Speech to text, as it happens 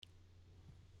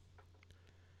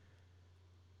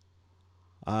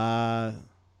Uh,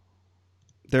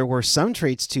 there were some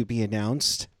trades to be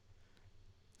announced.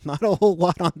 Not a whole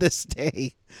lot on this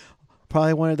day.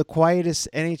 Probably one of the quietest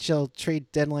NHL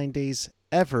trade deadline days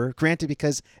ever, granted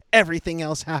because everything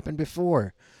else happened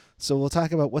before. So we'll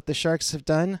talk about what the Sharks have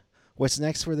done, what's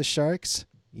next for the Sharks.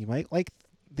 You might like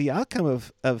the outcome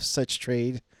of such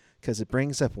trade because it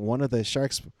brings up one of the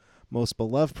Sharks' most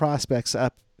beloved prospects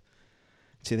up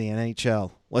to the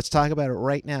NHL. Let's talk about it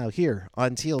right now here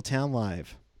on Teal Town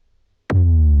Live.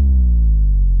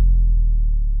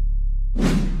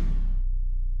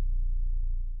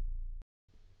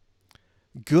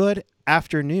 Good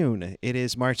afternoon. It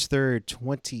is March 3rd,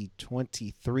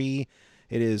 2023.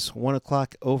 It is 1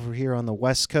 o'clock over here on the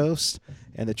West Coast,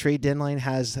 and the trade deadline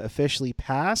has officially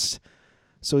passed.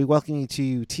 So we welcome you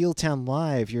to Teal Town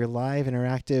Live, your live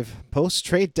interactive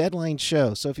post-trade deadline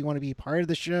show. So if you want to be part of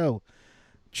the show,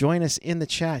 join us in the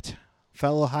chat,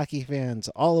 fellow hockey fans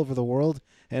all over the world,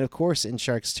 and of course in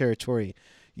Sharks territory.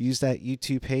 Use that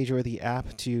YouTube page or the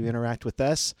app to interact with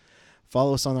us.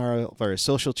 Follow us on our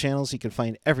social channels. You can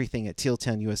find everything at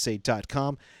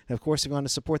tealtownusa.com. And, of course, if you want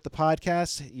to support the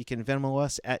podcast, you can Venmo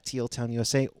us at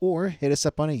tealtownusa or hit us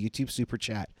up on a YouTube Super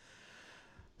Chat.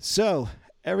 So,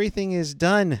 everything is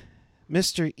done.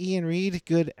 Mr. Ian Reed,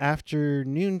 good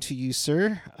afternoon to you,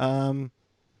 sir.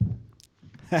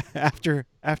 After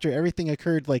everything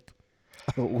occurred like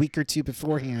a week or two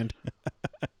beforehand.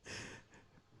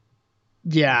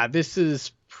 Yeah, this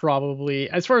is probably,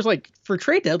 as far as like for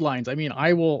trade deadlines, I mean,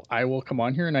 I will come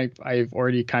on here and I've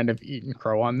already kind of eaten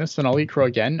crow on this and I'll eat crow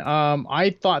again.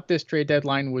 I thought this trade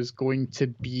deadline was going to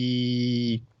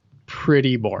be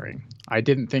pretty boring. I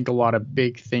didn't think a lot of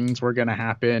big things were going to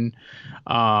happen.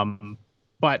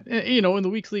 But in the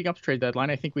weeks leading up to trade deadline,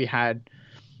 I think we had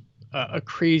a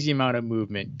crazy amount of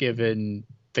movement given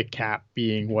the cap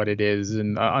being what it is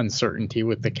and the uncertainty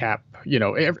with the cap.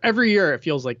 Every year it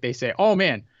feels like they say, oh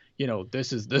man,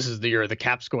 this is the year the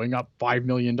cap's going up $5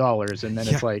 million. And then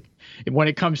It's like, when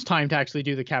it comes time to actually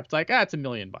do the cap, it's like, it's $1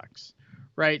 million,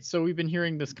 right? So we've been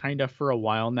hearing this kind of for a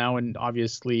while now. And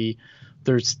obviously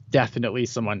there's definitely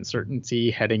some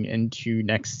uncertainty heading into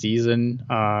next season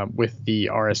with the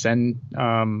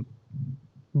RSN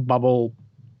bubble,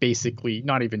 basically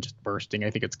not even just bursting.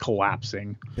 I think it's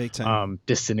collapsing, big time,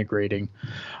 disintegrating.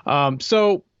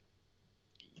 So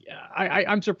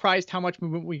I'm surprised how much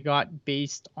movement we got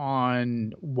based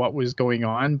on what was going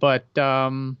on, but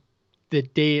the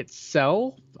day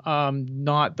itself,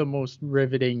 not the most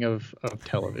riveting of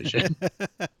television.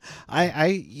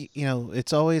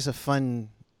 It's always a fun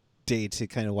day to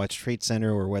kind of watch Trade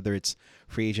Center or whether it's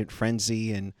Free Agent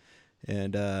Frenzy, and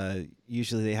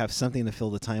usually they have something to fill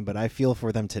the time, but I feel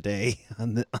for them today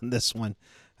on this one.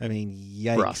 I mean,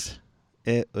 yikes. Rough.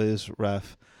 It was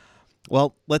rough.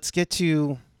 Well, let's get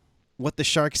to what the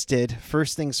Sharks did.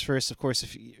 First things first, of course,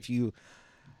 if you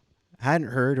hadn't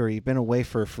heard or you've been away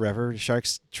for forever, the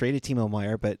Sharks traded Timo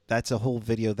Meier, but that's a whole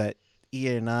video that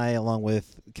Ian and I, along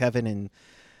with Kevin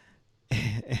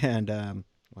and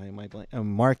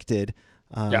Mark did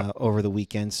over the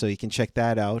weekend, so you can check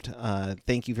that out.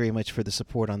 Thank you very much for the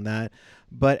support on that.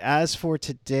 But as for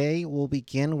today, we'll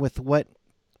begin with what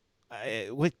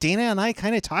Dana and I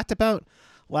kind of talked about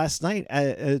last night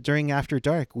during After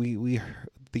Dark. We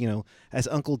as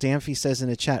Uncle Danfy says in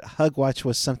the chat, Hug Watch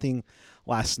was something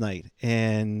last night,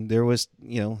 and there was,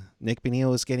 Nick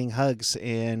Bonino was getting hugs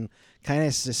and kind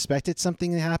of suspected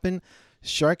something to happen.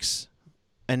 Sharks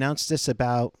announced this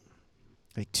about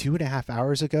like 2.5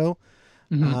 hours ago.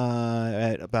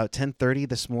 At about 10:30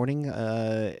 this morning,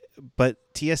 but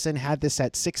TSN had this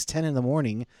at 6:10 in the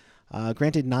morning.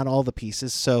 Granted, not all the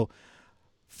pieces. So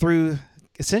through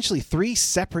essentially 3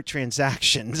 separate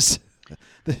transactions,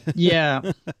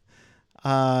 the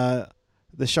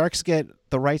Sharks get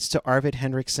the rights to Arvid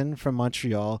Henriksen from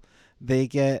Montreal. They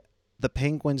get the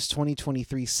Penguins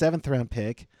 2023 7th round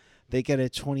pick. They get a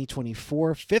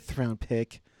 2024 5th round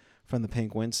pick from the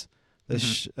Penguins.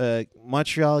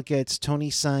 Montreal gets Tony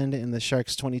Sund and the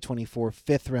Sharks 2024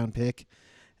 5th round pick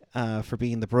for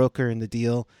being the broker in the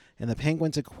deal. And the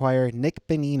Penguins acquire Nick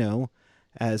Bonino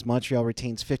as Montreal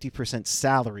retains 50%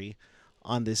 salary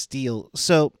on this deal.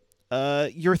 So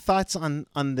your thoughts on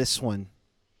this one?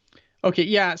 Okay,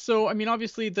 yeah. So, I mean,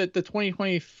 obviously the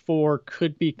 2024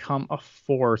 could become a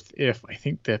 4th if I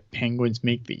think the Penguins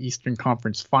make the Eastern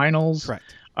Conference Finals.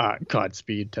 Correct.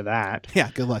 Godspeed to that. Yeah,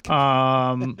 good luck.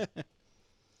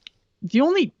 The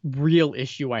only real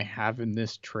issue I have in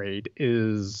this trade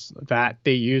is that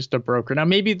they used a broker. Now,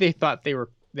 maybe they thought they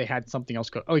had something else.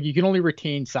 You can only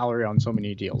retain salary on so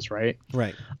many deals, right?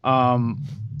 Right.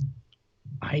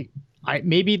 I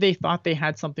maybe they thought they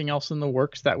had something else in the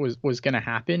works that was going to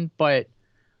happen, but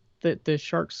the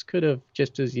Sharks could have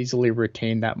just as easily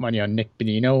retained that money on Nick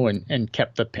Bonino and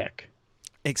kept the pick.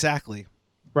 Exactly.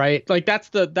 Right? Like that's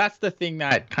the thing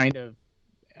that kind of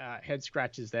head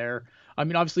scratches there. I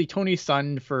mean, obviously Tony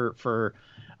Sun for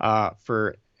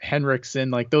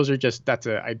Henriksen, like those are just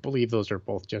I believe those are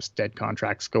both just dead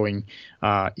contracts going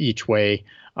each way.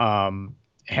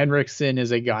 Henriksen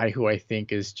is a guy who I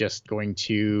think is just going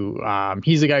to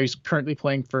he's a guy who's currently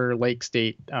playing for Lake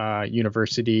State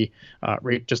University,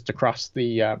 right just across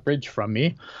the bridge from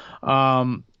me.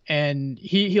 And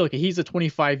he's a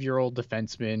 25-year-old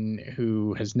defenseman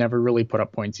who has never really put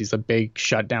up points. He's a big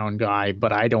shutdown guy,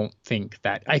 but I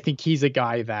think he's a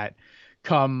guy that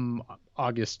come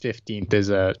August 15th is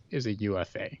a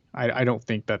UFA. I don't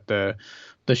think that the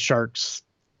Sharks,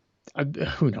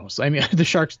 who knows? I mean, the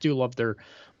Sharks do love their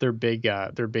big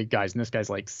guys, and this guy's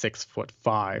like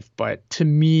 6'5". But to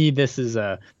me, this is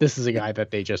a guy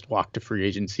that they just walked to free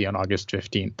agency on August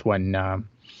 15th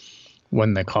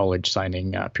when the college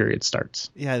signing period starts.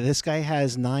 Yeah, this guy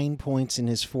has 9 points in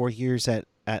his 4 years at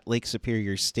Lake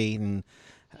Superior State, and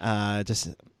just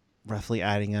roughly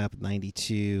adding up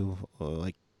 92,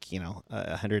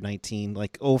 119,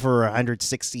 like over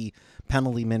 160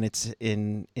 penalty minutes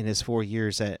in his 4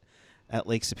 years at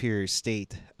Lake Superior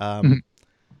State.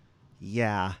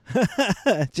 Yeah,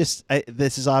 this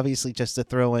is obviously just a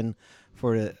throw in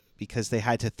because they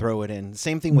had to throw it in.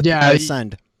 Same thing with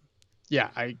Sund. Yeah,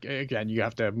 again, you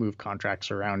have to move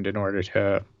contracts around in order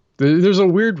to. There's a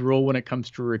weird rule when it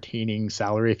comes to retaining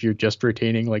salary. If you're just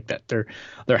retaining like that, there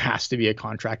has to be a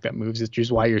contract that moves. It's just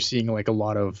why you're seeing like a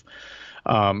lot of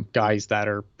guys that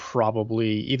are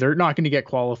probably either not going to get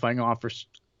qualifying offers,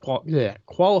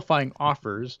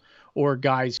 or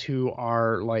guys who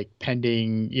are like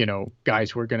pending, guys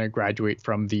who are going to graduate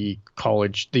from the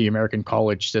American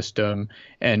college system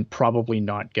and probably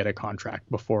not get a contract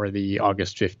before the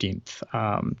August 15th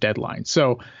deadline.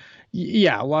 So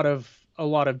yeah, a lot of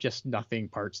just nothing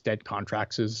parts, dead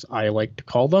contracts, as I like to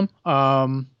call them.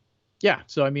 Yeah.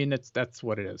 So, I mean, that's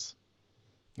what it is.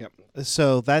 Yep.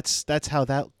 So that's how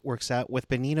that works out with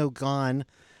Bonino gone.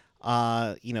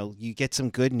 You get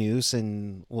some good news,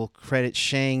 and we'll credit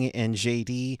Shang and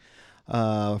JD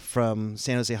from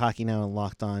San Jose Hockey Now and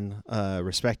Locked On,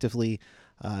 respectively.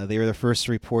 They were the first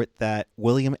to report that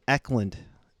William Eklund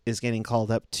is getting called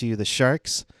up to the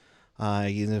Sharks.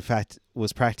 He, in fact,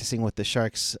 was practicing with the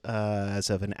Sharks as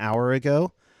of an hour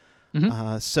ago.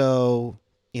 Mm-hmm.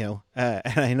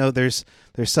 And I know there's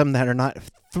some that are not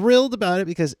thrilled about it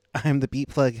because I'm the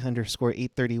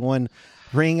beatplug_831.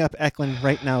 Bringing up Eklund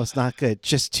right now is not good.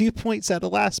 Just 2 points out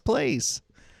of last place.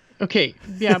 Okay,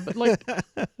 yeah, but like,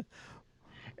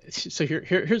 so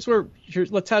here's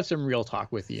let's have some real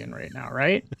talk with Ian right now,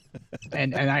 right?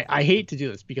 And I hate to do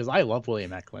this because I love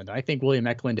William Eklund. I think William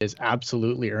Eklund has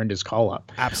absolutely earned his call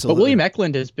up. Absolutely. But William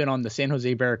Eklund has been on the San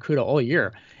Jose Barracuda all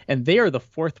year, and they are the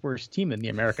fourth worst team in the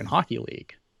American Hockey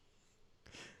League.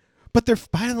 But they're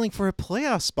battling for a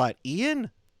playoff spot,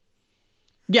 Ian.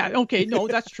 Yeah, okay, no,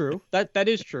 that's true. That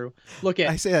is true. Look,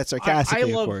 I say that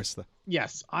sarcastically, of course.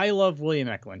 Yes, I love William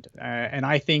Eklund, and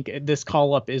I think this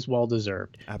call-up is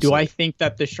well-deserved. Absolutely. Do I think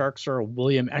that the Sharks are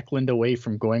William Eklund away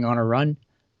from going on a run?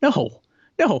 No.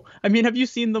 I mean, have you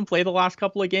seen them play the last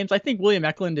couple of games? I think William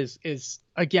Eklund is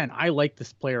again, I like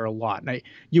this player a lot. And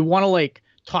you want to like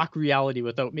talk reality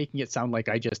without making it sound like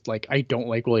I don't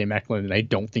like William Eklund and I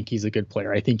don't think he's a good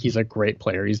player. I think he's a great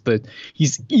player. He's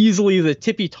easily the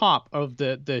tippy top of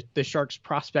the Sharks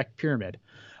prospect pyramid.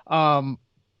 But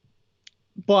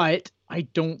I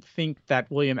don't think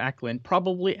that William Eklund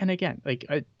probably, and again, like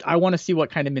I want to see what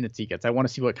kind of minutes he gets. I want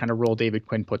to see what kind of role David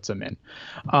Quinn puts him in.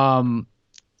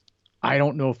 I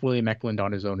don't know if William Eklund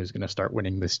on his own is going to start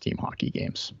winning this team hockey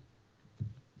games.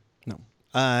 No.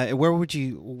 Where do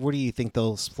you think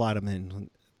they'll slot him in?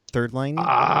 Third line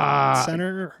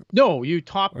center? No,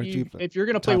 if you're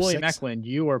going to play William Eklund,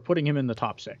 you are putting him in the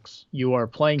top six. You are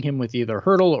playing him with either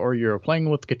Hertl or you're playing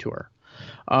with Couture.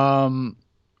 And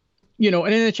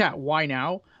in the chat, why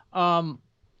now?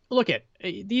 Look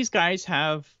these guys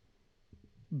have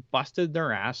busted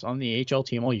their ass on the AHL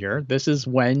team all year. This is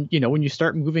when, when you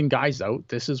start moving guys out,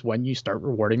 this is when you start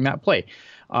rewarding that play.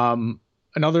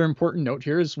 Another important note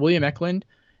here is William Eklund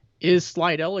is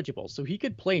slide eligible. So he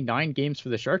could play 9 games for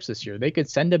the Sharks this year. They could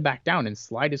send him back down and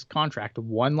slide his contract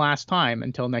one last time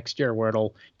until next year where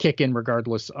it'll kick in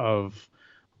regardless of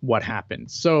what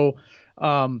happens. So,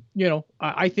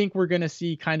 I think we're going to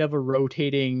see kind of a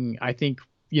rotating,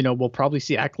 we'll probably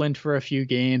see Eklund for a few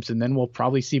games and then we'll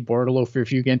probably see Bordeleau for a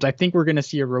few games. I think we're going to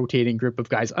see a rotating group of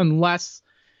guys unless,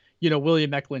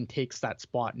 William Eklund takes that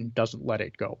spot and doesn't let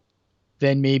it go,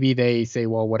 then maybe they say,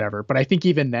 well, whatever. But I think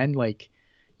even then, like,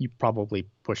 you probably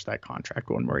push that contract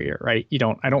one more year, right?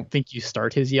 I don't think you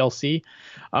start his ELC,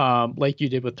 like you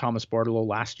did with Thomas Bordeleau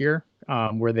last year,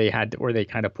 where they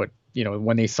kind of put,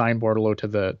 when they signed Bordeleau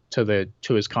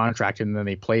to his contract and then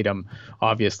they played him,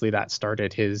 obviously that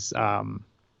started his,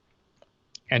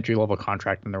 entry level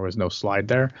contract and there was no slide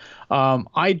there.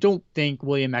 I don't think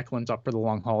William Eklund's up for the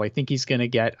long haul. I think he's going to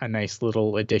get a nice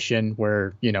little addition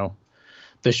where,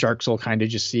 the Sharks will kind of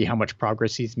just see how much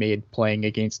progress he's made playing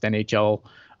against NHL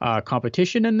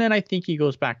competition. And then I think he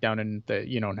goes back down and,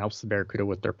 and helps the Barracuda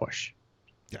with their push.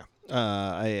 Yeah.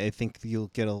 I think you'll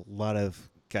get a lot of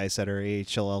guys that are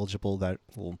AHL eligible that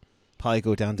will probably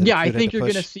go down to the I think you're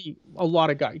going to see a lot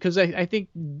of guys because I think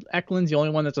Eklund's the only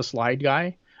one that's a slide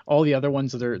guy. All the other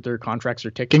ones, their contracts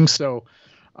are ticking. So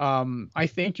I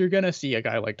think you're going to see a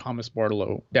guy like Thomas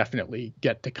Bordeleau definitely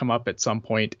get to come up at some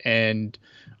point and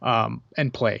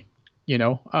play.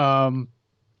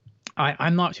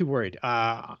 I'm not too worried.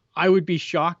 I would be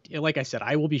shocked. Like I said,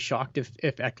 I will be shocked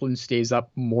if Eklund stays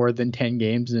up more than 10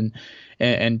 games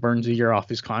and burns a year off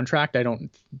his contract. I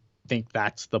don't think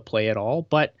that's the play at all.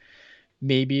 But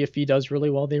maybe if he does really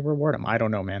well, they reward him. I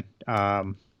don't know, man.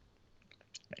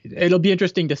 It'll be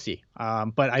interesting to see.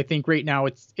 But I think right now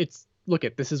it's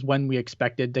this is when we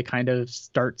expected to kind of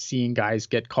start seeing guys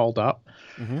get called up,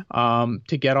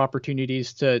 to get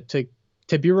opportunities to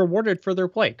be rewarded for their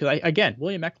play. Because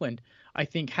William Eklund, I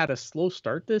think, had a slow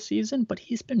start this season, but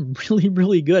he's been really,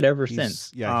 really good ever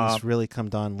since. Yeah, he's really come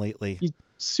on lately. He's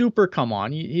super come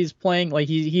on. He's playing like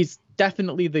he's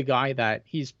definitely the guy that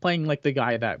he's playing like the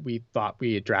guy that we thought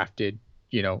we had drafted,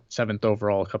 7th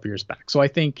overall a couple years back. So I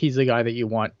think he's the guy that you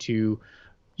want to.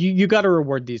 You got to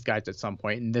reward these guys at some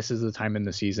point, and this is the time in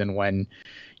the season when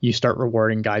you start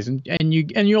rewarding guys, and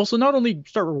you also not only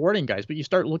start rewarding guys, but you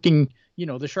start looking.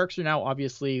 The Sharks are now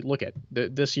obviously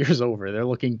this year's over. They're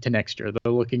looking to next year.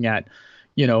 They're looking at,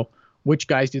 which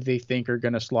guys do they think are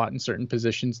going to slot in certain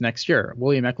positions next year.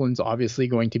 William Eklund's obviously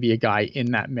going to be a guy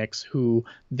in that mix who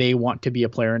they want to be a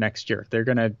player next year. They're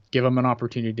going to give him an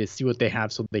opportunity to see what they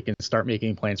have so they can start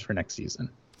making plans for next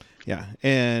season. Yeah,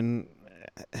 and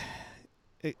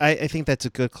I think that's a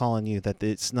good call on you, that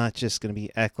it's not just going to be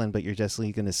Eklund, but you're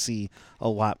definitely going to see a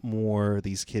lot more of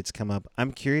these kids come up.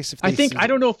 I'm curious if I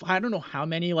don't know how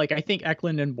many. Like, I think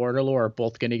Eklund and Bordeleau are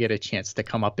both going to get a chance to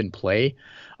come up and play.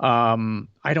 I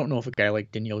don't know if a guy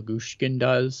like Daniil Gushkin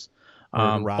does,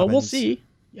 but we'll see.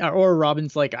 Yeah, or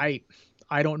Robbins. Like,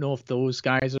 I don't know if those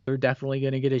guys are definitely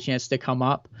going to get a chance to come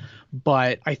up,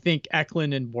 but I think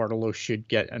Eklund and Bordeleau should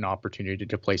get an opportunity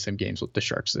to play some games with the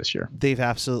Sharks this year. They've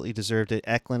absolutely deserved it.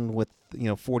 Eklund with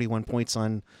 41 points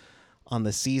on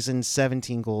the season,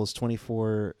 17 goals,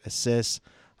 24 assists.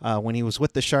 When he was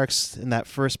with the Sharks in that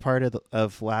first part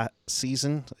of last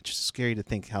season, it's just scary to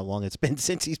think how long it's been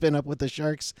since he's been up with the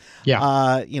Sharks.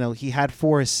 Yeah. He had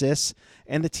 4 assists,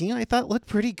 and the team, I thought, looked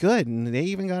pretty good, and they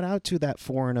even got out to that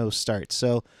 4-0 start.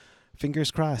 So fingers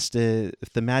crossed,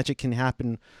 if the magic can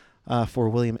happen for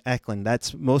William Eklund.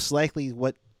 That's most likely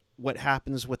what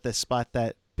happens with the spot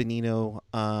that Bonino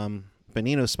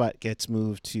spot gets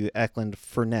moved to Eklund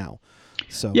for now.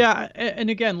 So yeah, and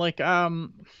again, like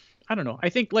I don't know. I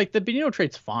think like the Bonino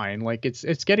trade's fine. Like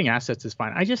it's getting assets is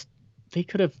fine. They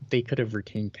could have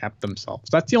retained cap themselves.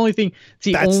 That's the only thing. It's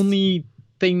the only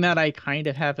thing that I kind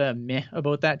of have a meh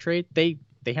about that trade. They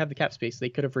have the cap space. They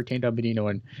could have retained on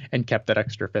Bonino and kept that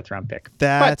extra 5th round pick.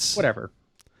 But whatever.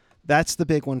 That's the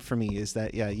big one for me, is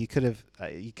that you could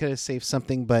have saved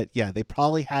something, but they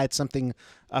probably had something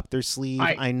up their sleeve.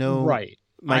 I know, right?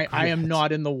 I am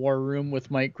not in the war room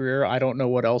with Mike Grier. I don't know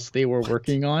what else they were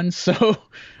working on. So,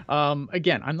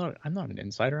 again, I'm not an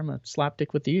insider. I'm a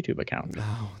slapdick with the YouTube account.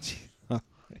 Oh, geez.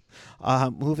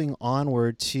 Moving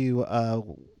onward to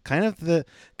kind of a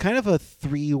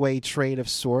 3-way trade of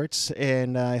sorts,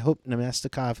 and I hope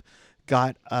Namestnikov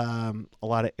got a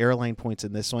lot of airline points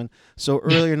in this one. So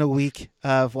earlier in the week,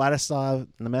 Vladislav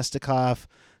Namestnikov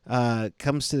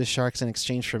comes to the Sharks in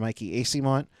exchange for Mikey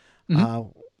Eyssimont.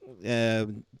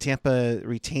 Tampa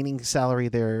retaining salary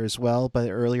there as well, but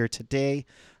earlier today,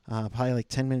 probably like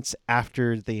 10 minutes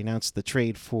after they announced the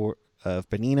trade of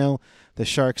Bonino, the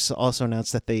Sharks also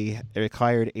announced that they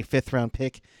acquired a 5th round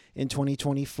pick in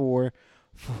 2024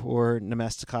 for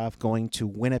Namestnikov going to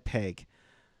Winnipeg.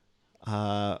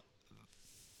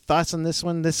 Thoughts on this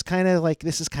one? This is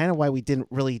kind of why we didn't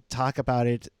really talk about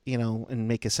it, and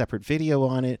make a separate video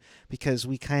on it, because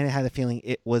we kind of had a feeling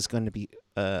it was going to be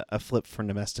a flip for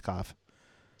Namestnikov.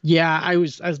 Yeah, I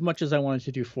was, as much as I wanted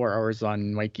to do 4 hours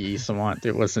on Mikey Eyssimont,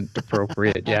 it wasn't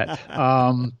appropriate yet.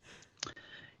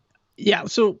 Yeah.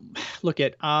 So look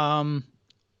at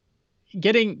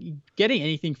getting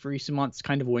anything for Easemont's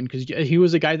kind of a win because he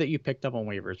was a guy that you picked up on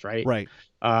waivers, right? Right.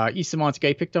 Easemont's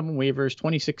guy picked up on waivers,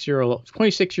 26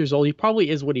 years old. He probably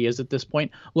is what he is at this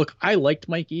point. Look, I liked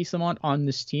Mike Easemont on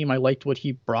this team. I liked what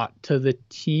he brought to the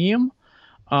team.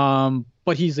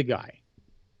 But he's a guy.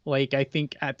 Like I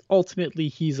think ultimately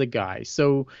he's a guy.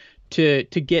 So to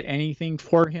get anything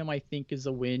for him, I think is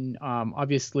a win.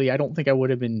 Obviously, I don't think I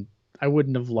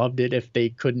wouldn't have loved it if they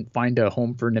couldn't find a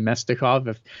home for Nemestikov.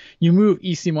 If you move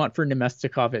Easemont for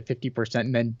Nemestikov at 50%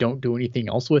 and then don't do anything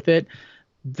else with it,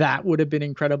 that would have been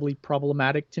incredibly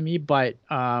problematic to me. But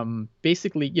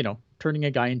basically, turning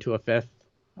a guy into a fifth,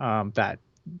 that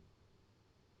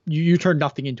you turn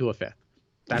nothing into a fifth.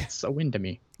 That's a win to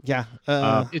me. Yeah.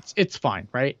 It's fine,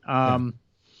 right? I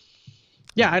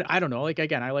don't know. Like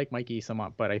again, I like Mike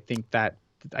Easemont, but I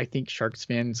think Sharks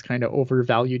fans kind of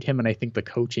overvalued him, and I think the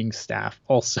coaching staff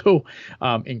also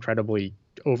incredibly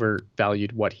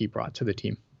overvalued what he brought to the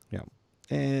team.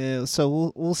 Yeah.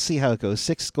 So we'll see how it goes.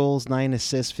 6 goals, 9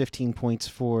 assists, 15 points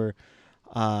for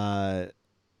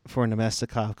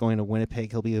Nemestikov going to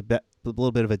Winnipeg. He'll be a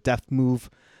little bit of a depth move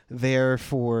there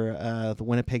for the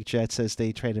Winnipeg Jets as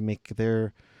they try to make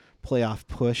their playoff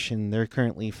push, and they're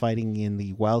currently fighting in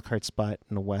the wild card spot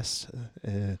in the West.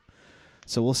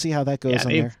 So we'll see how that goes.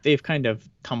 They've kind of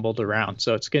tumbled around,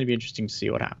 so it's going to be interesting to see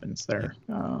what happens there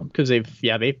because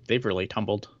they've really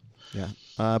tumbled. Yeah.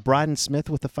 Braden Smith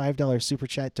with the $5 super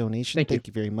chat donation. Thank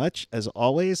you very much. As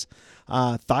always,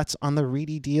 thoughts on the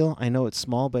Reedy deal? I know it's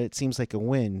small, but it seems like a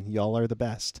win. Y'all are the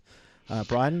best.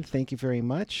 Braden, thank you very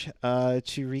much.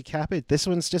 To recap it, this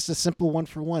one's just a simple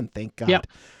 1-for-1. Thank God. Yep.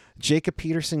 Jacob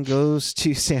Peterson goes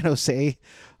to San Jose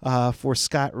for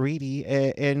Scott Reedy.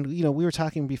 And, we were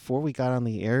talking before we got on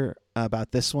the air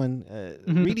about this one.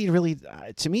 Reedy really,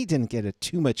 to me, didn't get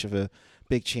too much of a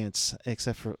big chance,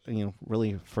 except for,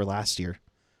 really for last year.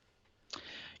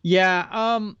 Yeah.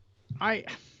 I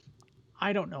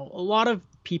don't know. A lot of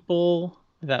people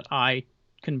that I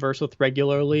converse with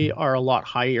regularly are a lot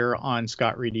higher on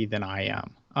Scott Reedy than I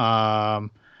am.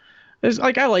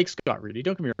 I like Scott Reedy,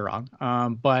 don't get me wrong.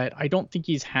 But I don't think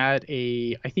I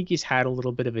think he's had a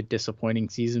little bit of a disappointing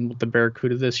season with the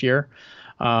Barracuda this year.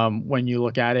 When you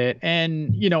look at it,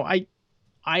 and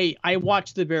I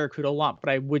watch the Barracuda a lot, but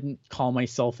I wouldn't call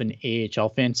myself an AHL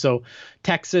fan. So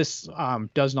Texas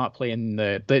does not play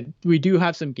in we do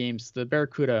have some games. The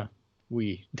Barracuda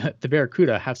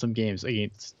have some games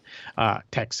against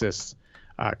Texas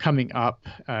coming up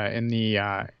in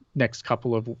the next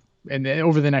couple of and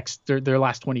over the next their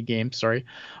last 20 games. Sorry.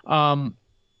 But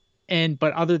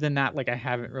other than that, I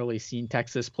haven't really seen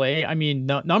Texas play. I mean,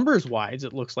 numbers wise,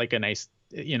 it looks like a nice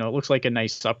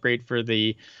upgrade for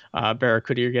the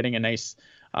Barracuda. You're getting a nice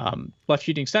left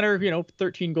shooting center,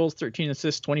 13 goals, 13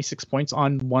 assists, 26 points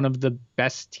on one of the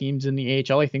best teams in the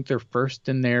AHL. I think they're first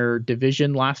in their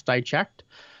division last I checked,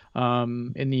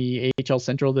 in the AHL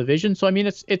Central Division. So, I mean,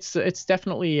 it's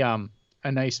definitely a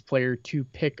nice player to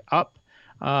pick up.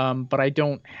 But I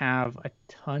don't have a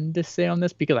ton to say on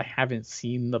this because I haven't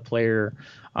seen the player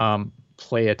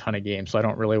play a ton of games. So I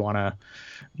don't really want to,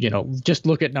 just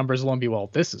look at numbers alone and be,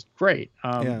 well, this is great.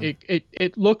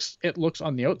 It looks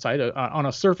on the outside, on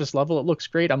a surface level, it looks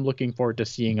great. I'm looking forward to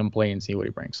seeing him play and see what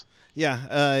he brings.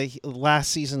 Yeah. Last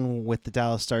season with the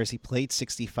Dallas Stars, he played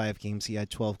 65 games. He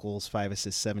had 12 goals, 5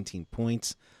 assists, 17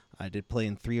 points. I did play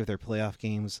in 3 of their playoff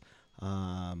games.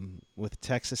 With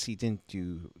Texas, he didn't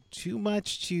do too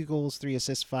much. 2 goals, 3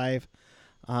 assists, 5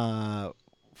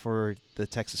 for the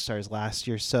Texas Stars last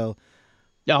year. So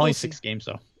yeah, only 6 games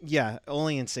though. Yeah,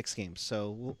 only in 6 games.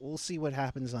 So we'll see what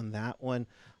happens on that one.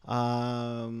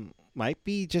 Might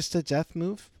be just a death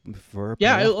move for a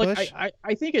push.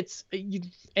 I think it's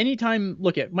anytime.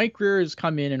 Look at Mike Grier has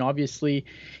come in, and obviously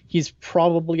he's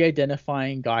probably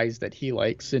identifying guys that he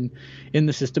likes in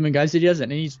the system and guys that he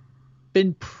doesn't, and he's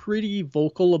been pretty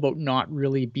vocal about not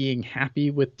really being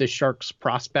happy with the Sharks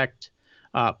prospect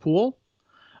pool.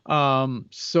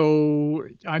 So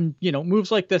I'm,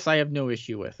 moves like this I have no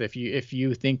issue with. If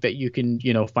you think that you can,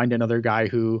 find another guy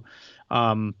who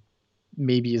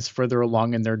maybe is further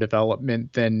along in their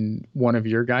development than one of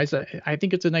your guys, I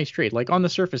think it's a nice trade. Like on the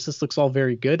surface, this looks all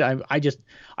very good. I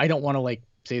don't want to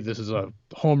say this is a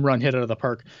home run hit out of the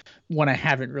park when I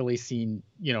haven't really seen,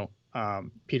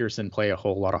 Peterson play a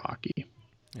whole lot of hockey.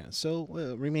 Yeah, so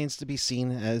remains to be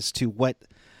seen as to what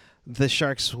the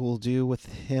Sharks will do with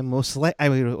him. I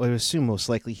would assume most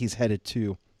likely he's headed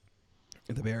to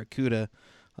the Barracuda.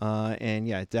 And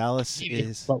yeah, Dallas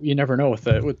is. Well, you never know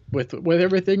with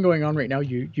everything going on right now.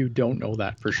 You don't know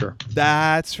that for sure.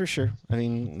 That's for sure. I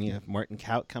mean, you have Martin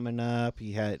Kaut coming up.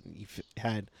 You've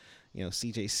had,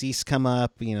 CJ Cease come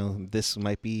up. This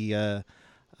might be a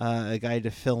guy to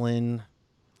fill in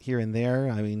here and there.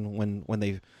 I mean,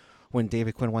 when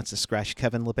David Quinn wants to scratch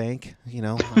Kevin LeBanc, I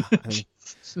mean,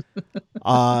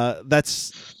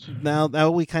 that's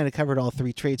now we kind of covered all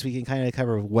three trades. We can kind of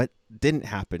cover what didn't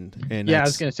happen. And yeah, I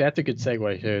was going to say that's a good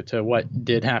segue to what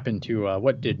did happen to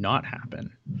what did not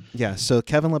happen. Yeah, so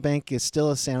Kevin LeBanc is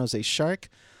still a San Jose Shark.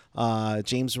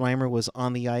 James Reimer was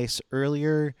on the ice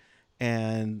earlier,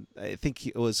 and I think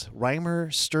it was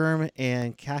Reimer, Sturm,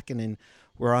 and Kakinen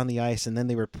were on the ice, and then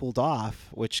they were pulled off,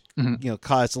 which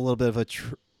caused a little bit of a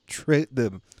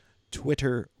the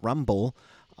Twitter rumble.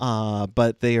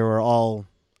 But they were all,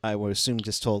 I would assume,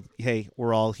 just told, "Hey,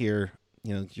 we're all here."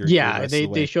 Yeah,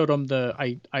 they showed them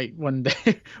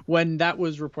when that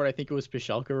was reported. I think it was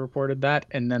Pichelka reported that,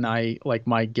 and then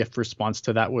my GIF response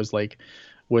to that was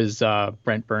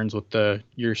Brent Burns with the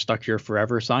 "You're stuck here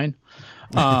forever" sign.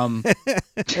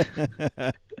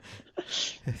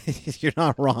 You're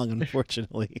not wrong,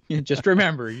 unfortunately. Just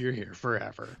remember, you're here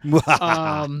forever.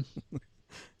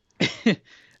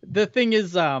 The thing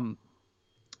is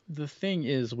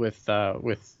with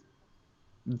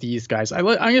these guys, I'm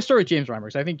going to start with James Reimer,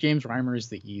 because I think James Reimer is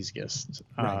the easiest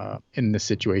in this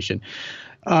situation.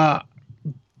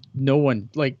 No one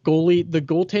the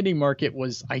goaltending market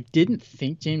was, I didn't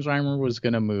think James Reimer was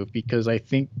going to move, because I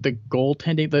think the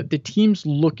goaltending, the teams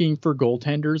looking for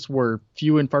goaltenders were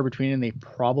few and far between, and they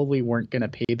probably weren't going to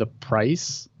pay the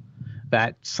price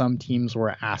that some teams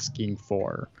were asking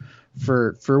for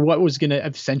what was going to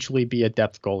essentially be a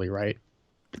depth goalie, right?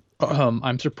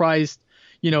 I'm surprised,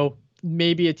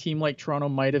 maybe a team like Toronto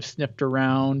might have sniffed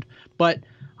around, but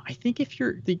I think if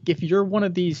you're one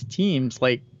of these teams,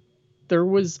 there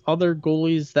was other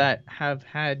goalies that have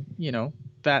had,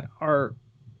 that are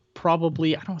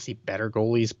probably, I don't want to say better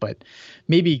goalies, but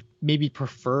maybe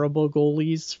preferable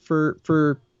goalies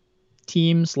for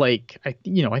teams. I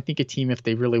think a team, if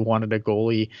they really wanted a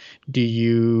goalie, do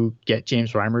you get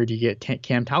James Reimer, or do you get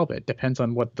Cam Talbot? Depends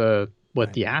on what the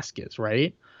ask is,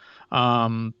 right?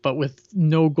 But with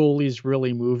no goalies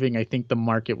really moving, I think the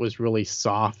market was really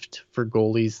soft for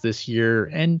goalies this year.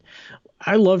 And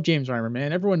I love James Reimer,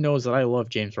 man. Everyone knows that I love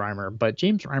James Reimer, but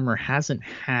James Reimer hasn't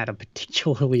had a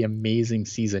particularly amazing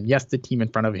season. Yes, the team in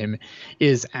front of him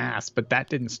is ass, but that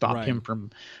didn't stop him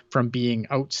from being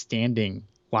outstanding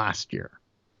last year.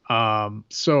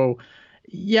 So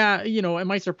yeah, am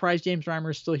I surprised James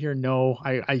Reimer is still here? No,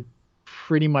 I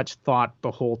pretty much thought the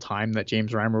whole time that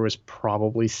James Reimer was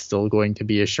probably still going to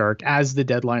be a Shark. As the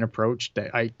deadline approached,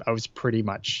 I was pretty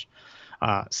much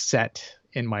set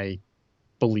in my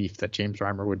belief that James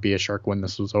Reimer would be a Shark when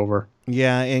this was over.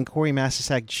 Yeah, and Corey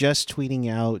Masisak just tweeting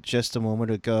out just a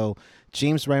moment ago,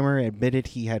 James Reimer admitted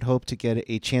he had hoped to get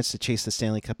a chance to chase the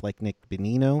Stanley Cup like Nick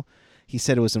Bonino. He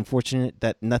said it was unfortunate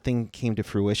that nothing came to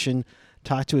fruition.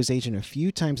 Talked to his agent a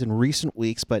few times in recent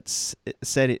weeks, but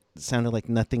said it sounded like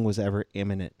nothing was ever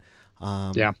imminent.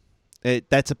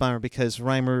 That's a bummer, because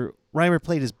Reimer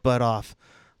played his butt off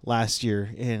last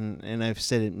year, and I've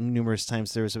said it numerous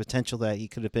times. There was a potential that he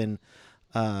could have been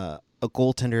a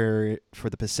goaltender for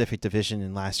the Pacific Division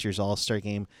in last year's All-Star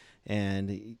game,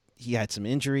 and he had some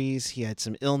injuries, he had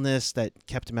some illness that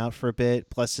kept him out for a bit.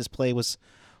 Plus, his play was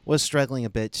struggling a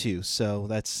bit too. So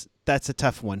that's a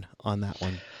tough one on that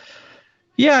one.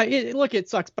 Yeah, it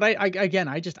sucks, but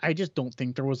I just don't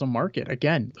think there was a market.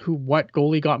 Again, what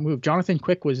goalie got moved? Jonathan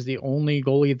Quick was the only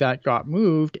goalie that got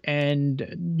moved, and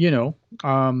now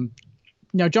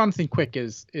Jonathan Quick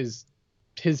is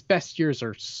his best years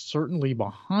are certainly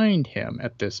behind him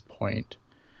at this point.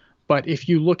 But if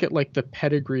you look at the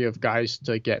pedigree of guys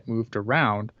to get moved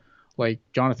around, like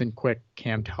Jonathan Quick,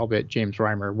 Cam Talbot, James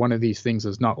Reimer, one of these things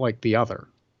is not like the other.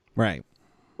 Right.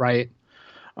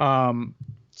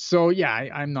 So yeah,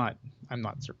 I'm not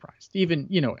surprised. Even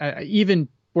being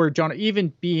where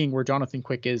Jonathan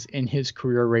Quick is in his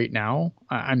career right now,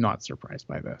 I'm not surprised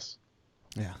by this.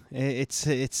 Yeah,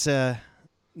 it's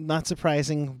not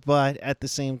surprising, but at the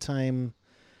same time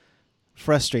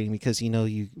frustrating, because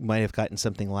you might have gotten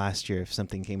something last year if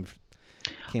something came.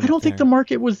 I don't think the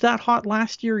market was that hot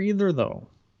last year either, though.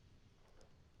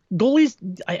 Goalies,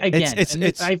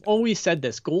 I've always said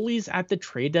this: goalies at the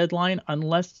trade deadline,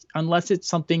 unless it's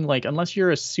something unless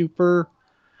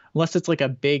it's like a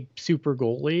big super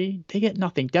goalie, they get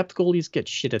nothing. Depth goalies get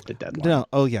shit at the deadline. No,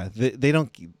 oh yeah, they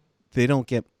don't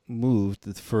get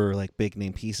moved for like big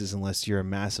name pieces unless you're a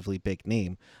massively big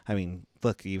name. I mean,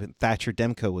 look, even Thatcher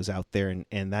Demko was out there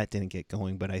and that didn't get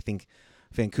going, but I think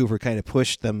Vancouver kind of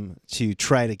pushed them to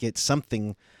try to get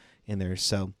something in there.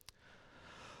 So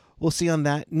we'll see on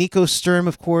that. Nico Sturm,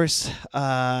 of course,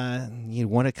 he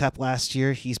won a cup last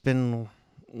year. He's been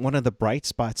one of the bright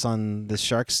spots on the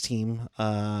Sharks team.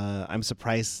 I'm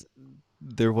surprised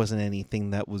there wasn't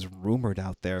anything that was rumored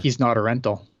out there. He's not a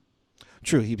rental.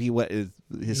 True.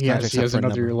 His he has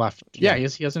another year left. Yeah, he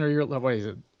has another year left. What is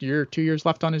it? 2 years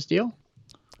left on his deal?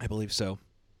 I believe so.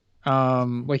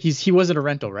 Like he wasn't a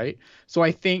rental, right? So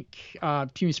I think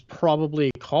teams probably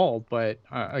called, but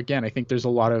again, I think there's a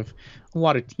lot of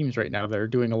teams right now that are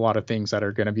doing a lot of things that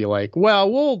are going to be like,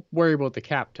 well, we'll worry about the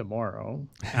cap tomorrow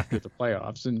after the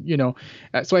playoffs, and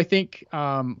so I think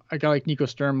a guy like Nico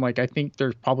Sturm, like I think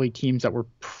there's probably teams that were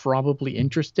probably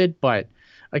interested, but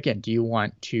again, do you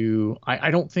want to? I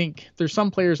don't think there's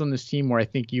some players on this team where I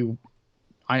think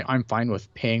I'm fine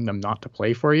with paying them not to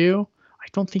play for you. I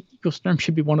don't think Nico Sturm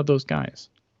should be one of those guys.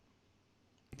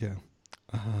 Yeah.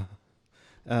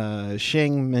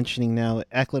 Sheng mentioning now,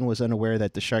 Eklund was unaware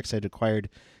that the Sharks had acquired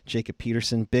Jacob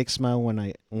Peterson. Big smile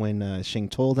when Sheng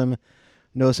told him.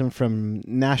 Knows him from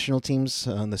national teams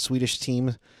on the Swedish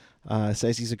team.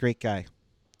 Says he's a great guy.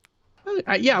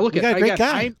 Yeah, look at a great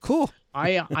guy. Cool.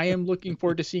 I am looking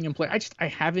forward to seeing him play. I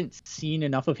haven't seen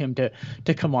enough of him to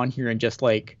come on here and just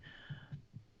like.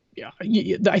 Yeah,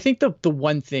 I think the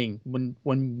one thing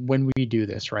when we do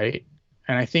this, right,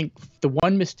 and I think the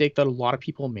one mistake that a lot of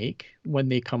people make when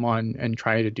they come on and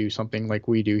try to do something like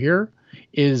we do here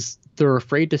is they're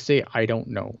afraid to say I don't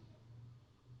know.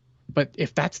 But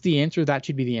if that's the answer, that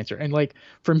should be the answer. And like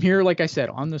from here, like I said,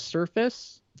 on the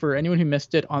surface, for anyone who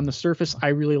missed it, on the surface, I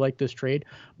really like this trade,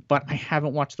 but I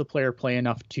haven't watched the player play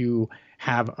enough to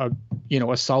have a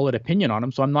solid opinion on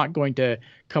him. So I'm not going to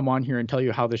come on here and tell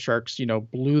you how the Sharks,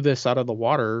 blew this out of the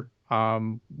water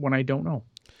when I don't know.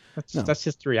 That's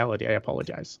just the reality. I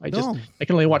apologize. I can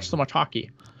only watch so much hockey.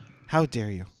 How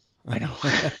dare you? I know.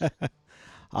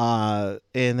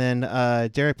 And then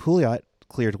Derek Pouliot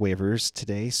cleared waivers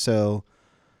today. So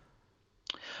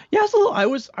yeah, so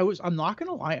I'm not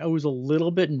gonna lie, I was a little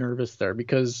bit nervous there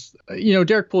because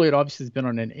Derek Pouliot obviously has been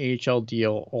on an AHL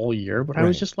deal all year, but right. I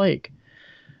was just like,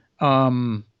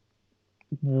 one,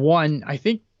 I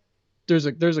think there's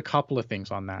a couple of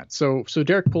things on that. So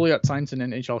Derek Pouliot signs an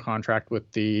NHL contract with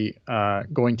the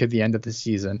going to the end of the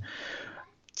season.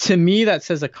 To me, that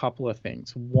says a couple of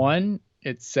things. One,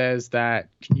 it says that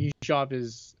Knyzhov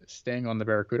is staying on the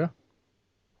Barracuda.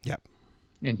 Yep.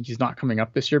 And he's not coming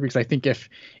up this year, because I think if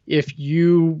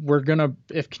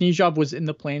Knyzhov was in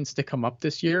the plans to come up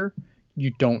this year, you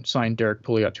don't sign Derek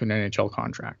Pouliot to an NHL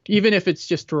contract, even if it's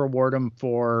just to reward him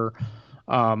for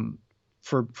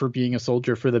being a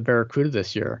soldier for the Barracuda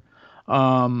this year.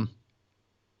 So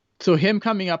him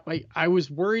coming up, I was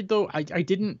worried though. I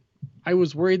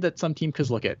was worried that some team,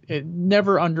 because look it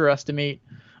never underestimate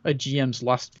a GM's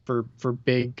lust for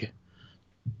big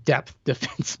depth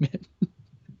defensemen.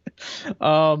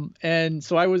 And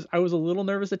so I was a little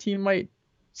nervous a team might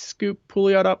scoop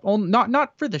Pouliot up.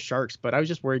 Not for the Sharks, but I was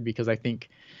just worried because I think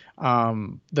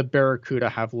the Barracuda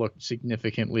have looked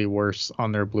significantly worse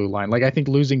on their blue line. Like I think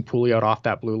losing Pouliot off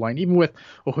that blue line, even with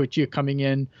Ohuchia coming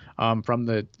in from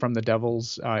the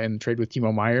Devils in the trade with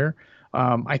Timo Meier,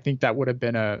 I think that would have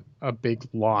been a big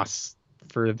loss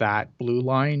for that blue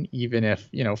line, even if,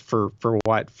 for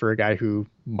a guy who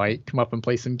might come up and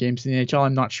play some games in the NHL.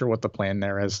 I'm not sure what the plan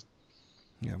there is.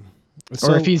 Yeah.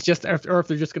 Or if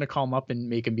they're just going to call him up and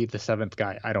make him be the seventh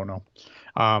guy. I don't know.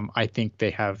 I think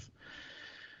they have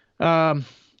the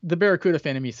Barracuda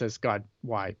fan in me says, God,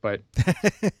 why? But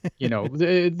we know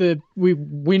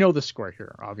the score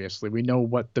here. Obviously, we know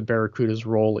what the Barracuda's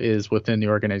role is within the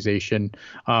organization.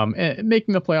 And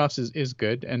making the playoffs is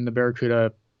good, and the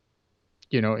Barracuda,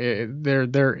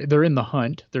 they're in the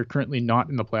hunt. They're currently not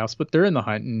in the playoffs, but they're in the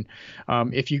hunt. And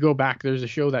if you go back, there's a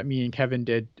show that me and Kevin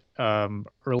did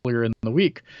earlier in the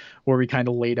week where we kind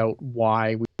of laid out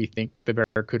why we think the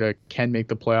Barracuda can make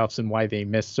the playoffs and why they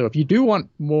missed. So if you do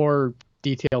want more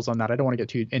details on that, I don't want to get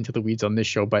too into the weeds on this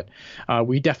show, but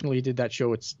we definitely did that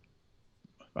show. It's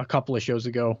a couple of shows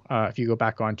ago. If you go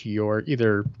back onto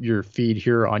either your feed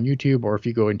here on YouTube, or if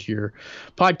you go into your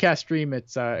podcast stream,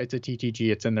 it's a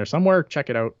TTG. It's in there somewhere. Check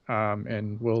it out,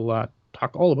 and we'll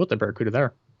talk all about the Barracuda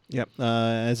there. Yep.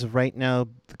 As of right now,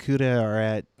 the Cuda are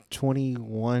at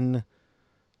 21,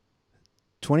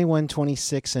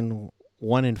 26, and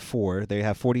 1-4. They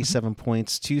have 47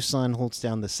 points. Tucson holds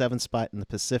down the 7th spot in the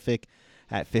Pacific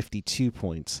at 52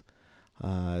 points.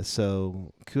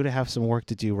 So Kuda have some work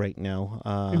to do right now.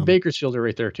 And Bakersfield are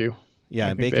right there too. Yeah, I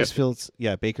think they have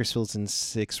to. Bakersfield's in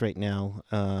 6 right now,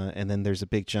 and then there's a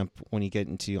big jump when you get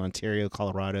into Ontario,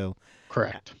 Colorado,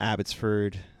 Correct.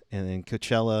 Abbotsford, and then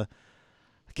Coachella,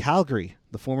 Calgary,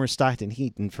 the former Stockton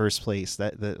Heat in first place.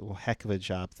 The heck of a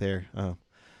job there.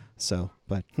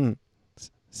 But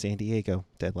San Diego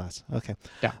dead last. Okay,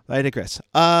 Yeah. I digress.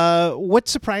 What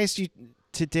surprised you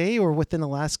today or within the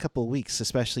last couple of weeks,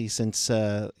 especially since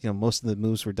most of the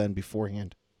moves were done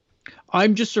beforehand?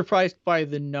 I'm just surprised by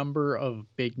the number of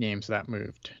big names that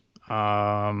moved.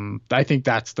 I think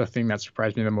that's the thing that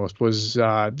surprised me the most was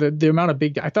the amount of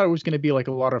big. I thought it was going to be like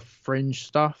a lot of fringe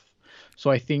stuff.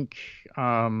 So I think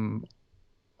a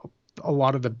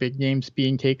lot of the big names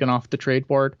being taken off the trade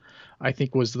board, I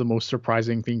think was the most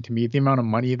surprising thing to me. The amount of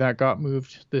money that got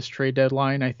moved this trade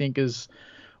deadline, I think, is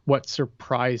what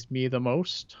surprised me the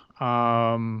most.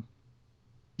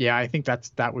 Yeah, I think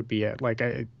that would be it. Like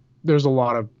there's a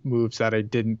lot of moves that I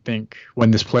didn't think when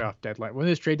this trade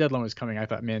deadline was coming, I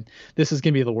thought, man, this is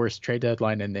going to be the worst trade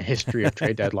deadline in the history of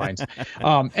trade deadlines.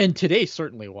 And today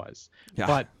certainly was. Yeah.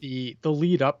 But the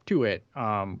lead up to it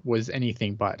was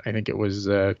anything but. I think it was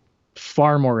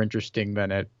far more interesting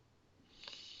than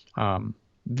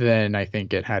I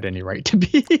think it had any right to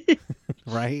be.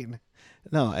 Right?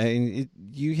 No, I mean,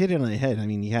 you hit it on the head. I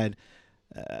mean, you had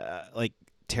like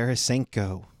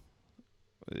Tarasenko,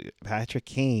 Patrick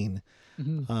Kane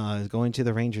going to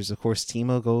the Rangers. Of course,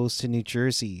 Timo goes to New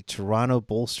Jersey. Toronto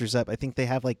bolsters up. I think they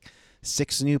have like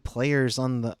 6 new players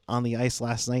on the ice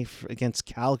last night against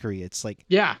Calgary. It's like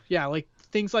yeah, like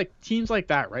things like teams like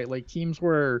that, right? Like teams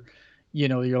where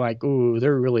you're like, oh,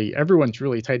 everyone's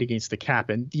really tight against the cap,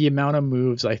 and the amount of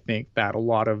moves I think that a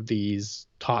lot of these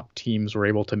top teams were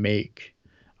able to make.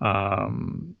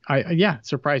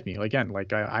 Surprised me again.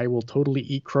 Like I will totally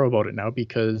eat crow about it now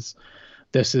because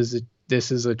this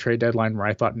is a trade deadline where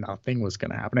I thought nothing was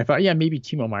going to happen. I thought, yeah, maybe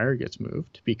Timo Meier gets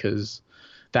moved because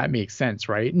that makes sense,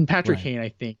 right? And Patrick Kane, I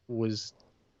think, was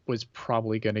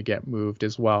probably going to get moved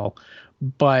as well.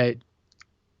 But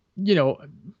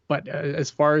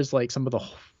as far as like some of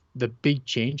the big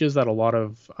changes that a lot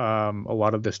of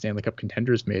the Stanley Cup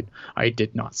contenders made, I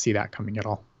did not see that coming at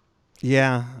all.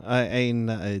 Yeah,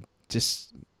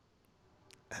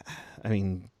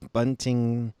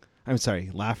 Bunting. I'm sorry,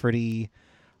 Lafferty.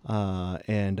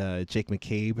 And Jake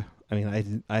McCabe. I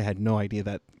mean, I had no idea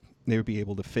that they would be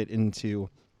able to fit into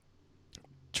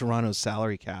Toronto's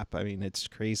salary cap. I mean, it's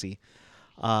crazy.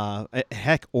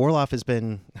 Heck, Orlov has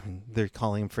been. I mean, they're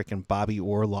calling him freaking Bobby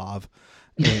Orlov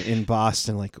in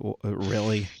Boston. Like,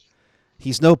 really?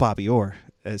 He's no Bobby Orr,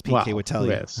 as PK would tell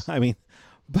you. Is? I mean,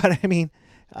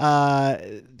 that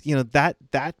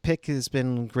pick has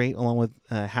been great along with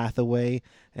Hathaway,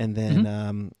 and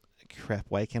then. Crap,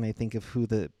 why can't I think of who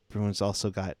the Bruins also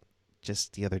got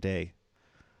just the other day?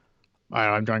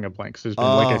 I'm drawing a blank. So like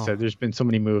I said, there's been so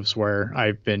many moves where I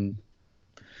have been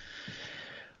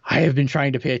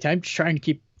trying to pay attention. I'm trying to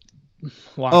keep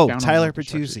locked down. Tyler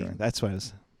Bertuzzi. That's what it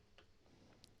was.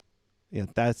 Yeah,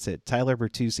 that's it. Tyler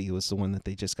Bertuzzi was the one that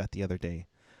they just got the other day.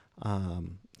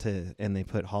 And they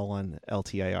put Hall on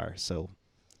LTIR. So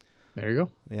there you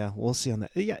go. Yeah, we'll see on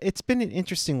that. Yeah, it's been an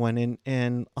interesting one,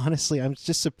 and honestly, I'm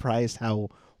just surprised how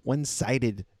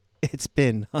one-sided it's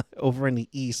been over in the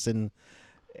East and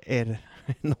in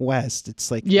the West. It's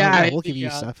like, we'll give you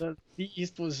stuff. The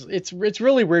East was it's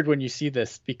really weird when you see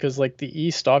this because like the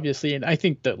East, obviously, and I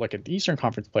think that like the Eastern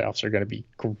Conference playoffs are going to be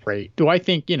great. Do I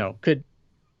think could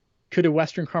a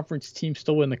Western Conference team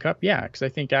still win the Cup? Yeah, because I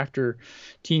think after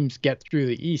teams get through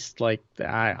the East, like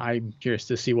I'm curious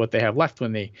to see what they have left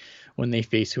when they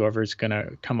face whoever's going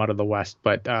to come out of the West.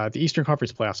 But the Eastern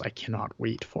Conference playoffs, I cannot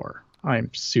wait for. I'm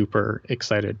super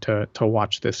excited to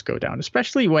watch this go down,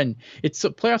 especially when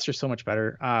playoffs are so much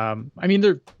better. I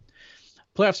mean,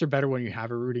 playoffs are better when you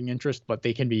have a rooting interest, but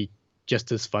they can be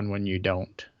just as fun when you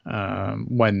don't.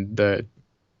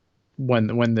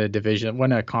 When the division,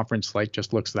 when a conference like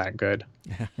just looks that good.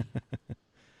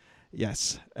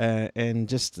 Yes, and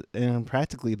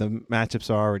practically the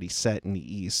matchups are already set in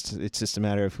the East. It's just a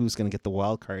matter of who's going to get the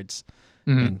wild cards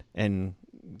and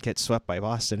get swept by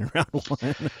Boston in round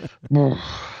 1.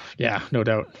 Yeah, no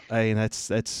doubt. I mean,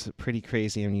 that's pretty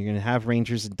crazy. I mean, you're going to have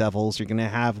Rangers and Devils. You're going to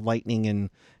have Lightning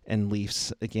and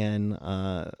Leafs again.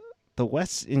 The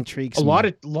West intrigues a lot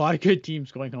of good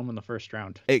teams going home in the first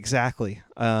round. Exactly.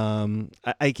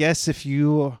 I guess if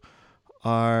you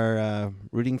are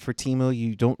rooting for Timo,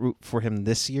 you don't root for him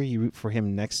this year. You root for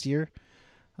him next year,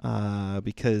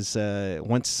 because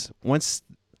once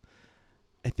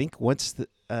the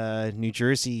New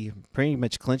Jersey pretty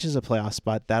much clinches a playoff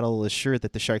spot, that'll assure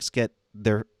that the Sharks get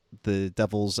the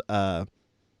Devils'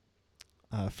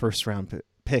 first round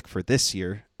pick for this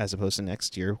year as opposed to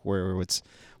next year, where was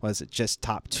it just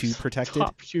top 2 protected?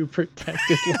 Top 2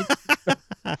 protected,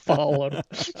 like followed.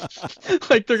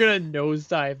 Like they're gonna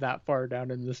nosedive that far down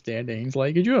in the standings.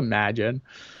 Like, could you imagine?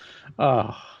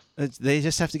 Oh, they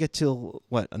just have to get to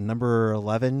a number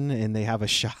 11, and they have a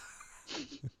shot.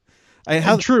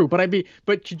 True,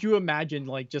 but could you imagine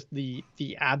like just the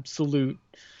absolute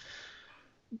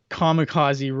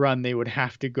kamikaze run they would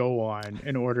have to go on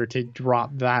in order to drop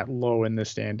that low in the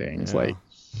standings? Yeah. Like,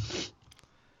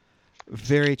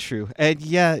 very true. And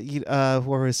yeah,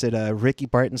 what was it? Ricky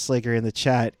Bartonslager in the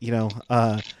chat.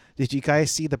 Did you guys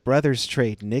see the brothers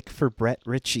trade Nick for Brett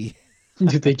Ritchie?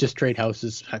 Did they just trade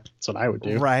houses? That's what I would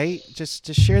do. Right? Just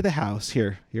to share the house.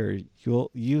 Here,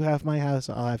 you have my house.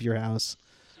 I'll have your house,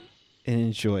 and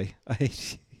enjoy.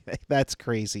 That's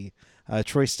crazy.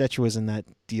 Troy Stetcher was in that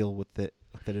deal with it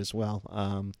as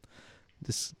well.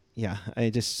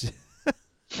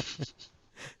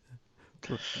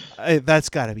 That's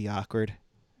got to be awkward.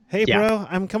 Hey, Yeah. bro,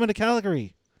 I'm coming to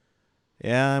Calgary.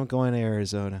 Yeah, I'm going to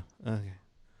Arizona. Okay.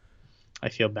 I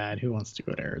feel bad. Who wants to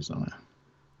go to Arizona?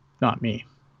 Not me.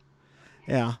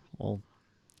 Yeah, well,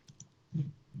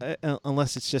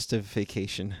 unless it's just a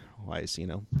vacation wise,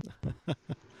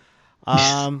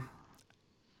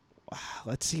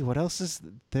 Let's see what else is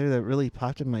there that really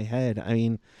popped in my head. I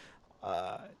mean,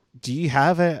 do you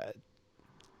have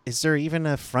is there even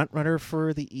a front runner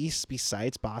for the East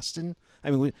besides Boston? I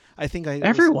mean,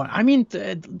 everyone. I mean,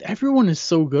 everyone is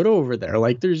so good over there.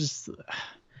 Like, there's,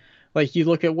 like, you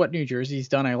look at what New Jersey's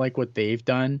done. I like what they've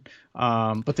done.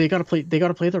 But they got to play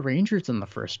the Rangers in the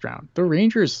first round. The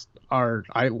Rangers are,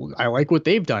 I like what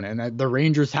they've done, and the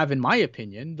Rangers have, in my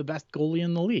opinion, the best goalie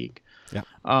in the league. Yeah.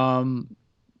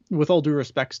 With all due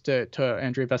respects to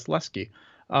Andrei Vasilevsky.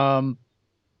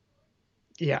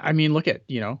 Yeah, I mean, look at,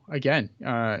 again,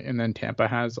 and then Tampa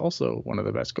has also one of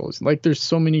the best goalies. Like, there's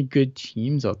so many good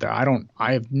teams out there.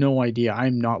 I have no idea.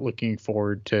 I'm not looking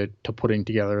forward to putting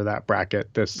together that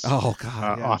bracket this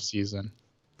off season.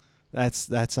 That's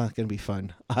not going to be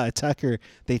fun. Tucker,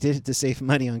 they did it to save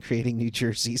money on creating New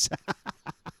Jerseys.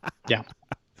 Yeah.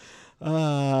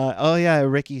 Oh yeah,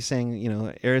 Ricky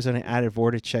saying, Arizona added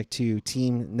Voracek to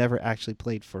team never actually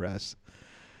played for us.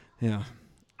 Yeah.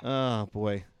 Oh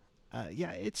boy.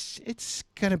 Yeah, it's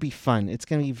gonna be fun. It's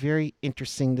gonna be very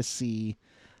interesting to see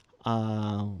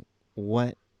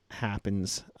what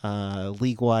happens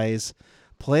league wise.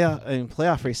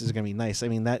 Playoff races are gonna be nice. I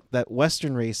mean that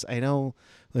Western race. I know,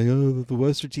 the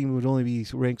Western team would only be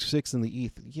ranked 6th in the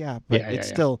East. Yeah, but it's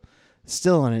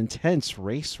still an intense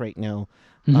race right now.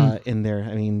 In there.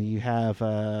 I mean, you have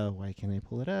why can't I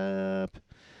pull it up?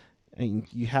 I mean,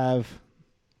 you have,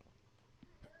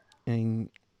 and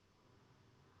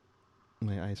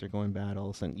my eyes are going bad all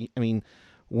of a sudden. I mean,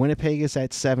 Winnipeg is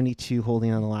at 72,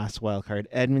 holding on the last wild card.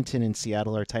 Edmonton and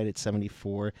Seattle are tied at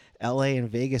 74. LA and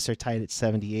Vegas are tied at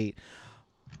 78.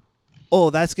 Oh,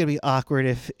 that's gonna be awkward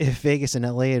if Vegas and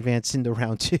LA advance into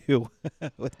round 2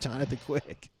 with Jonathan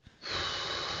Quick.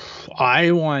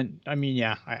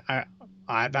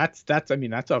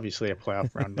 That's obviously a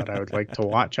playoff round that I would like to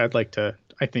watch. I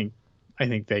think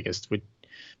Vegas would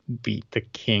beat the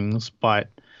Kings, but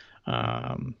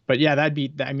yeah, that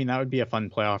would be a fun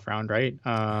playoff round, right?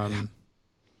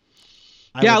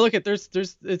 Look at there's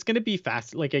it's going to be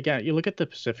fast. Like, again, you look at the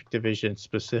Pacific Division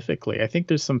specifically. I think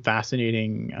there's some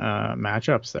fascinating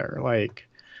matchups there. Like,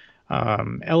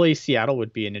 LA Seattle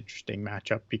would be an interesting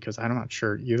matchup because I'm not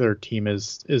sure either team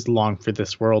is long for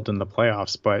this world in the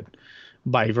playoffs, but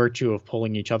by virtue of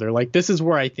pulling each other, like, this is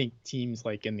where I think teams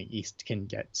like in the East can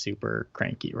get super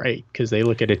cranky, right? Because they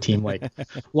look at a team like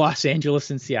Los Angeles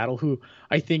and Seattle, who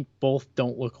I think both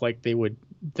don't look like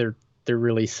they're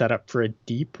really set up for a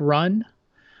deep run.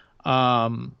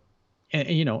 And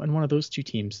one of those two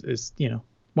teams is going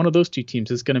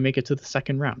to make it to the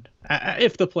second round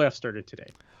if the playoffs started today.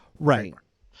 Right.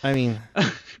 I mean,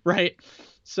 right.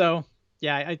 So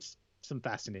yeah, it's some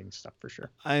fascinating stuff for sure.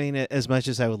 I mean, as much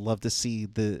as I would love to see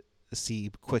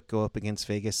Quick go up against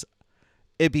Vegas,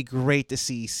 it'd be great to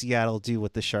see Seattle do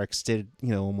what the Sharks did,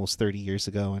 almost 30 years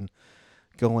ago and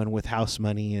go in with house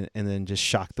money and then just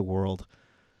shock the world.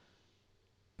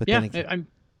 But yeah, I'm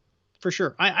for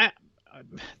sure.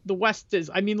 The West is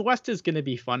going to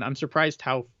be fun. I'm surprised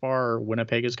how far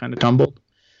Winnipeg has kind of tumbled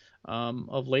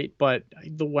of late, but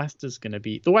the West is going to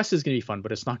be fun,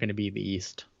 but it's not going to be the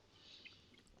East.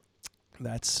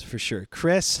 That's for sure.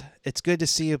 Chris, it's good to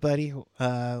see you, buddy.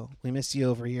 We miss you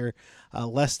over here.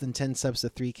 Less than 10 subs to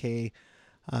 3K.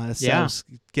 Yeah,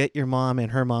 Get your mom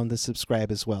and her mom to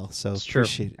subscribe as well. So it's true.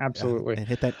 appreciate it. Absolutely. And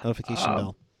hit that notification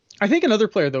bell. I think another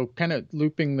player, though, kind of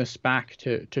looping this back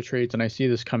to trades, and I see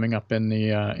this coming up in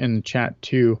the chat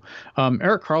too.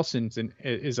 Erik Karlsson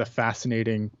is a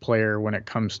fascinating player when it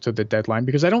comes to the deadline,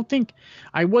 because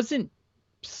I wasn't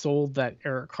sold that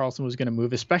Erik Karlsson was going to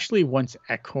move, especially once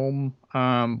Ekholm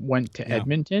went to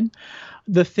Edmonton.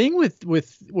 The thing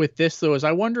with this, though, is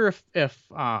I wonder if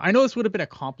I know this would have been a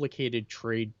complicated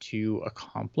trade to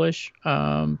accomplish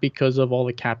because of all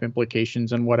the cap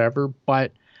implications and whatever,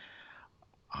 but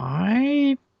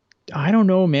I don't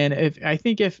know, man. I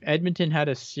think if Edmonton had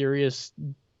a serious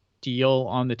deal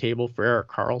on the table for Erik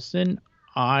Karlsson,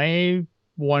 I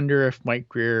wonder if Mike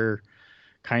Grier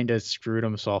kind of screwed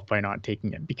himself by not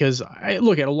taking it. Because a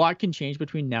lot can change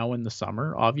between now and the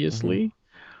summer, obviously.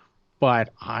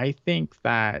 But I think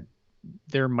that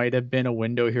there might have been a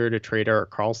window here to trade Erik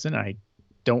Karlsson. I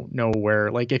don't know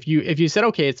where. Like, if you said,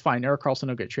 okay, it's fine, Erik Karlsson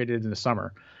will get traded in the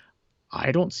summer,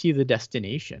 I don't see the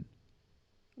destination.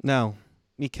 No,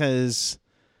 because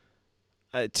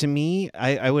to me,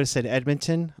 I would have said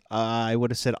Edmonton. I would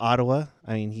have said Ottawa.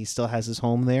 I mean, he still has his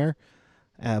home there.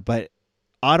 But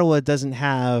Ottawa doesn't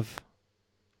have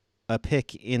a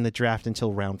pick in the draft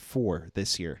until round 4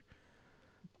 this year.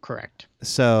 Correct.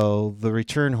 So the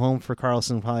return home for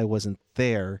Karlsson probably wasn't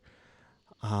there.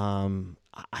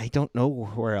 I don't know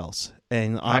where else.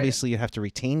 And obviously you have to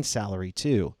retain salary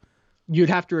too. You'd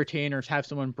have to retain or have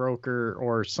someone broker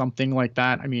or something like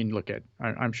that. I mean,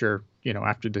 I'm sure,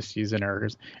 after this season,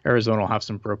 Arizona will have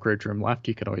some brokerage room left.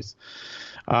 You could always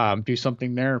do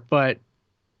something there. But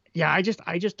yeah, I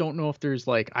just don't know if there's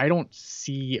I don't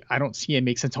see it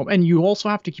make sense home. And you also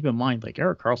have to keep in mind,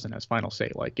 Erik Karlsson has final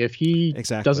say. Like, if he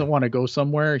doesn't want to go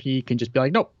somewhere, he can just be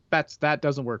like, nope, that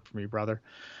doesn't work for me, brother.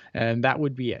 And that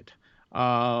would be it.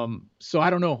 So I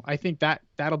don't know. I think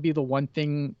that'll be the one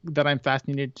thing that I'm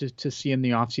fascinated to see in the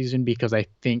offseason, because I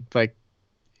think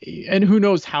and who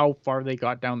knows how far they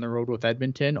got down the road with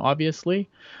Edmonton, obviously,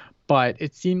 but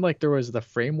it seemed like there was the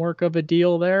framework of a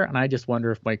deal there. And I just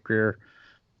wonder if Mike Grier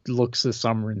looks this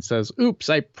summer and says, oops,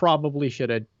 I probably should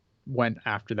have went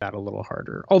after that a little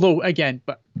harder. Although again,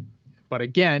 but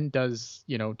again, does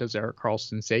Erik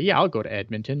Karlsson say, yeah, I'll go to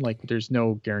Edmonton? Like, there's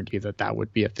no guarantee that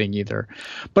would be a thing either.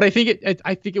 But I think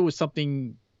it was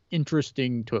something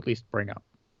interesting to at least bring up.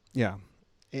 Yeah,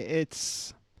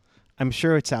 I'm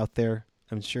sure it's out there.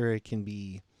 I'm sure it can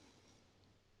be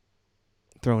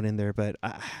thrown in there, but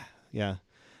yeah,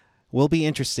 will be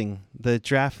interesting. The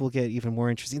draft will get even more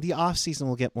interesting. The off season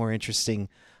will get more interesting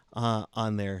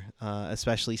on there,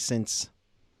 especially since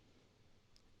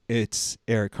it's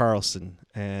Erik Karlsson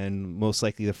and most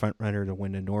likely the front runner to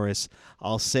win a Norris.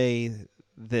 I'll say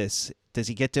this. Does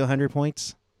he get to 100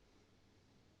 points?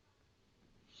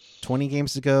 20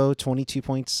 games to go, 22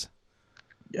 points?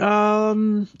 I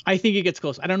think he gets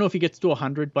close. I don't know if he gets to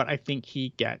 100, but I think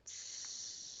he gets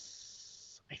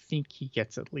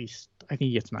at least, I think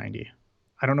he gets 90.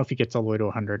 I don't know if he gets all the way to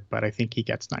 100, but I think he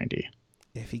gets 90.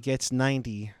 If he gets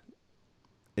 90,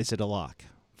 is it a lock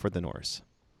for the Norris?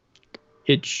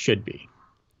 It should be.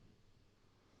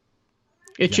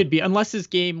 It should be, unless his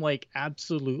game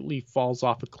absolutely falls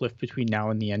off a cliff between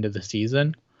now and the end of the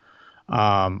season.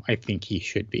 I think he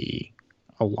should be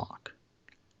a lock.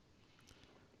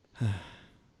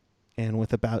 And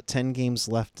with about 10 games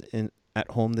left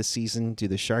at home this season, do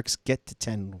the Sharks get to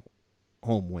 10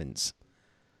 home wins?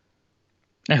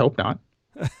 I hope not.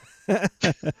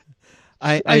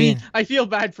 I mean, I feel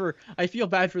bad for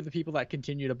the people that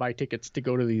continue to buy tickets to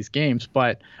go to these games,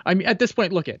 but I mean, at this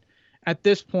point, at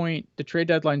this point, the trade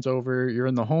deadline's over. You're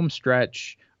in the home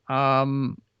stretch. I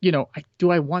would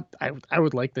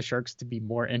like the Sharks to be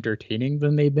more entertaining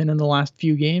than they've been in the last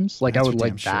few games. That's I would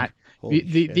like that.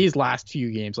 These last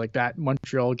few games, like that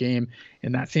Montreal game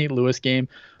and that St. Louis game,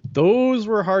 those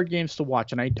were hard games to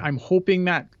watch. And I'm hoping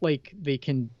that they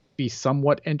can be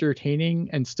somewhat entertaining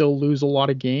and still lose a lot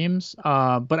of games.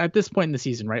 But at this point in the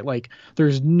season, right,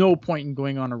 there's no point in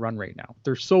going on a run right now.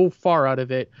 They're so far out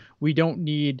of it. We don't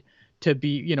need to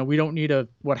be, we don't need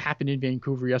what happened in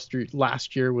Vancouver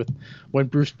last year when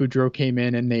Bruce Boudreau came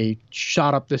in and they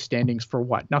shot up the standings for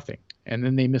nothing. And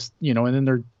then they missed, and then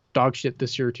they're dog shit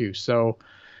this year too. So,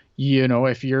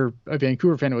 if you're a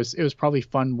Vancouver fan, it was probably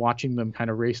fun watching them kind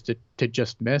of race to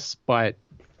just miss, but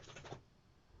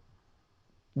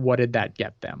what did that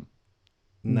get them?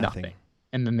 Nothing.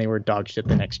 And then they were dog shit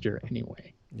the next year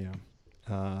anyway.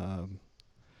 Yeah.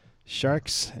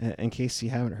 Sharks, in case you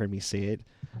haven't heard me say it,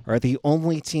 are the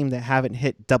only team that haven't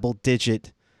hit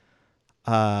double-digit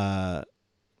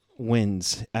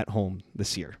wins at home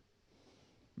this year.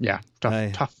 Yeah,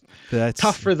 tough That's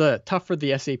tough for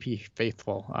the SAP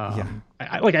faithful.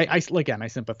 I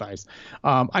sympathize.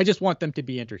 I just want them to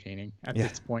be entertaining at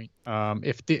this point.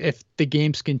 If the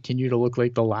games continue to look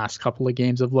like the last couple of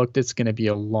games have looked, it's going to be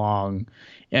a long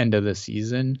end of the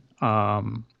season. I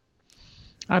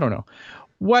don't know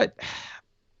what.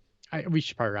 We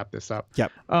should probably wrap this up.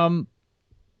 Yep.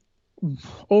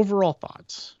 Overall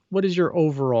thoughts. What is your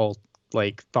overall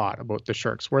thought about the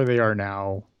Sharks, where they are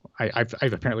now? I've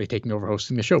apparently taken over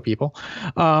hosting the show, people.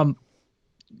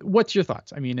 What's your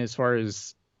thoughts? I mean, as far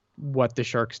as what the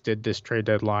Sharks did this trade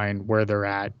deadline, where they're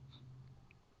at.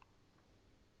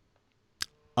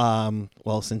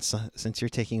 Well, since you're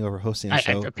taking over hosting the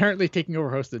show, I'm apparently taking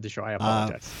over hosted the show. I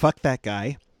apologize. Fuck that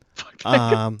guy.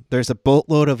 There's a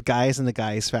boatload of guys in the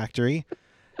guys factory,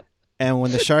 and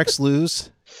when the Sharks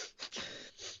lose,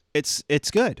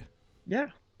 it's good. Yeah.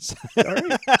 All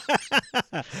right.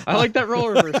 I like that role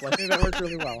reversal. I think that worked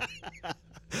really well.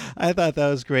 I thought that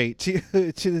was great. To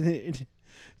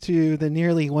the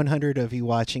nearly 100 of you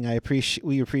watching,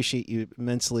 we appreciate you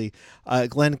immensely.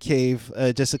 Glenn Cave,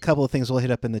 just a couple of things we'll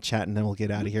hit up in the chat and then we'll get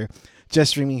out of here.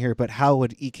 Just streaming here, but how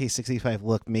would EK65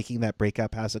 look making that breakout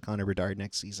pass of Connor Bedard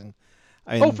next season?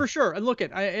 For sure. And look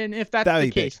and if that's the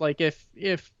case, big.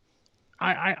 if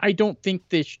I don't think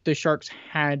the Sharks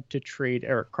had to trade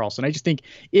Erik Karlsson. I just think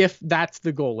if that's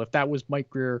the goal, if that was Mike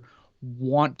Grier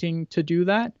wanting to do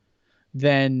that,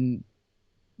 then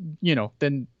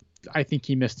I think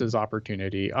he missed his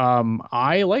opportunity.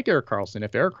 I like Erik Karlsson.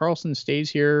 If Erik Karlsson stays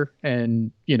here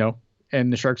and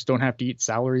the Sharks don't have to eat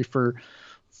salary for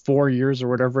 4 years or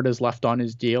whatever it is left on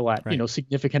his deal at,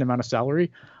 significant amount of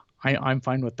salary, I'm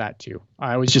fine with that too.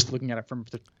 I was just looking at it from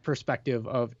the perspective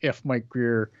of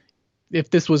if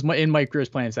this was in Mike Grier's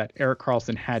plans that Erik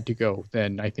Karlsson had to go,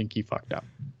 then I think he fucked up.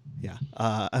 Yeah.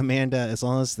 Amanda, as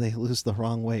long as they lose the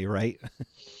wrong way, right?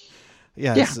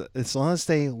 Yeah. As long as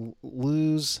they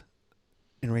lose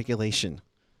in regulation,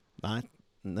 not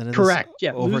correct.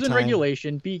 Yeah. Lose in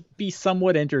regulation, be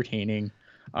somewhat entertaining.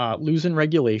 Lose in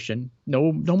regulation.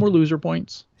 No more loser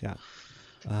points. Yeah.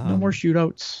 No more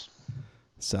shootouts.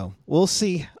 So we'll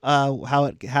see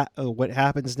what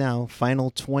happens now.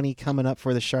 Final 20 coming up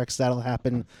for the Sharks. That'll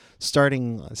happen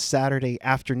starting Saturday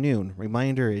afternoon.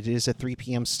 Reminder, it is a 3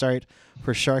 p.m. start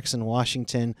for Sharks in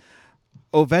Washington.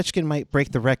 Ovechkin might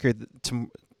break the record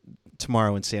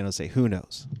tomorrow in San Jose. Who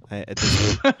knows? At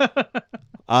this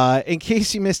point. In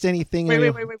case you missed anything, wait.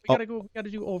 We gotta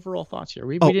do overall thoughts here.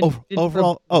 We didn't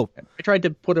overall. I tried to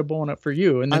put a bone up for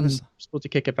you, and then I'm supposed to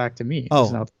kick it back to me.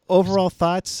 Overall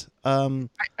thoughts. I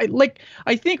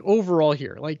think overall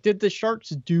here, did the Sharks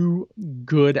do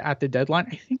good at the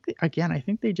deadline? I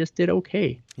think they just did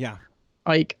okay. Yeah.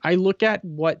 I look at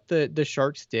what the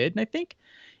Sharks did, and I think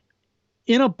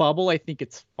in a bubble, I think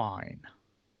it's fine.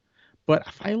 But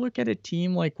if I look at a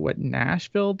team like what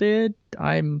Nashville did,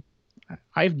 I've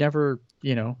never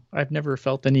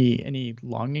felt any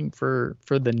longing for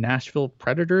the Nashville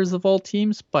Predators of all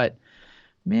teams, but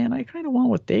man, I kind of want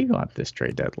what they got this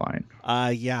trade deadline.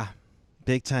 Yeah,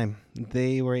 big time.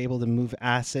 They were able to move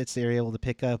assets. They were able to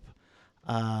pick up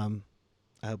a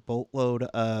boatload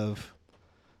of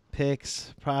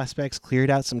picks, prospects, cleared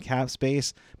out some cap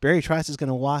space. Barry Trotz is going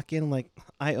to walk in like,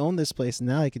 I own this place, and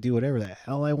now I can do whatever the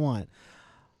hell I want.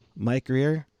 Mike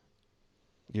Grier,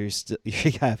 you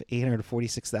have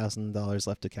 $846,000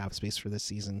 left of cap space for this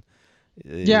season.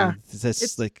 Yeah,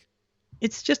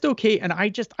 it's just okay, and I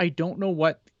don't know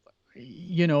what,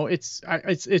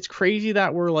 it's crazy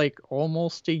that we're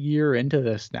almost a year into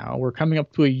this now. We're coming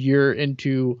up to a year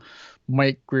into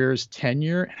Mike Grier's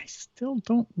tenure, and I still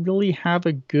don't really have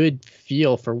a good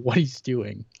feel for what he's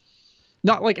doing.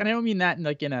 Not and I don't mean that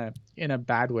in a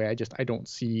bad way. I don't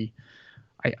see.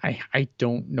 I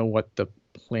don't know what the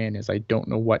plan is. I don't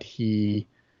know what he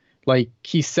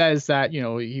says that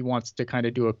he wants to kind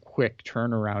of do a quick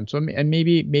turnaround. So and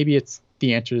maybe it's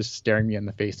the answer is staring me in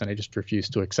the face and I just refuse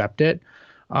to accept it.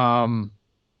 Yeah,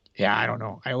 I don't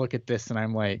know. I look at this and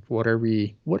I'm like, what are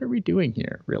we doing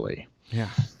here, really? Yeah.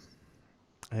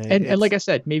 And like I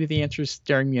said, maybe the answer is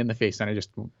staring me in the face and I just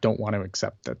don't want to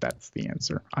accept that that's the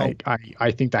answer.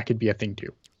 I think that could be a thing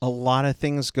too. A lot of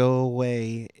things go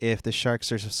away if the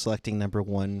Sharks are selecting number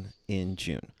 1 in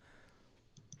June.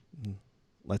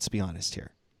 Let's be honest here.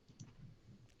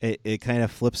 It kind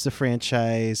of flips the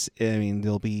franchise. I mean,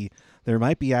 there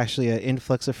might be actually an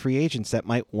influx of free agents that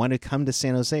might want to come to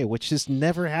San Jose, which has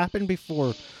never happened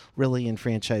before, really, in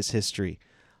franchise history.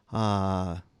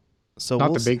 So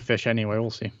not the big fish anyway.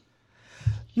 We'll see.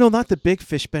 No, not the big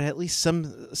fish, but at least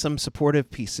some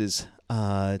supportive pieces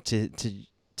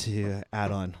to to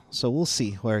add on. So we'll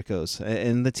see where it goes.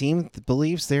 And the team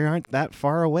believes they aren't that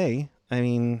far away. I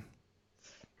mean,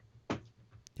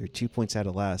 you're 2 points out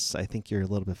of last. I think you're a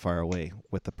little bit far away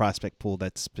with the prospect pool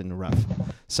that's been rough.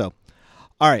 So,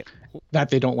 all right. That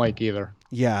they don't like either.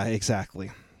 Yeah,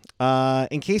 exactly.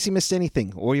 In case you missed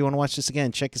anything or you want to watch this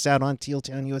again, check us out on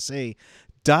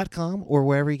tealtownusa.com or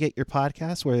wherever you get your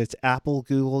podcasts, whether it's Apple,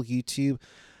 Google, YouTube,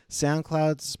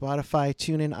 SoundCloud, Spotify,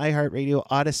 TuneIn, iHeartRadio,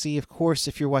 Odyssey. Of course,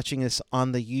 if you're watching this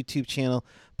on the YouTube channel,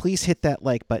 please hit that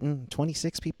like button.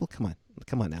 26 people? Come on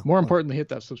now. More importantly, hit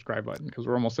that subscribe button because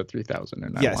we're almost at 3,000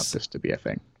 and I want this to be a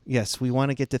thing. Yes, we want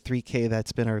to get to 3K.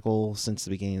 That's been our goal since the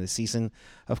beginning of the season.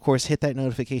 Of course, hit that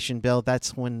notification bell.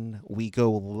 That's when we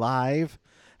go live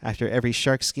after every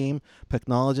Sharks game.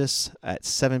 Pucknologists at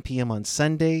 7 p.m. on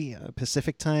Sunday,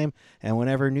 Pacific time. And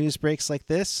whenever news breaks like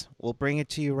this, we'll bring it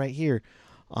to you right here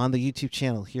on the YouTube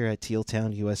channel here at Teal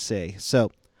Town USA.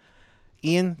 So,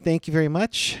 Ian, thank you very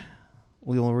much.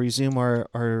 We will resume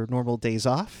our normal days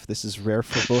off. This is rare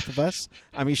for both of us.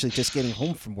 I'm usually just getting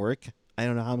home from work. I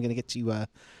don't know how I'm going to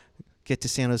get to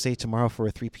San Jose tomorrow for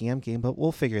a 3 p.m. game, but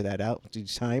we'll figure that out due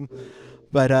time.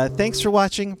 But thanks for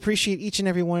watching. Appreciate each and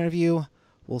every one of you.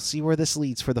 We'll see where this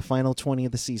leads for the final 20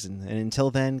 of the season. And until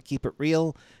then, keep it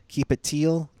real, keep it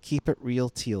teal, keep it real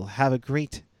teal. Have a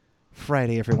great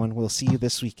Friday, everyone. We'll see you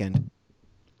this weekend.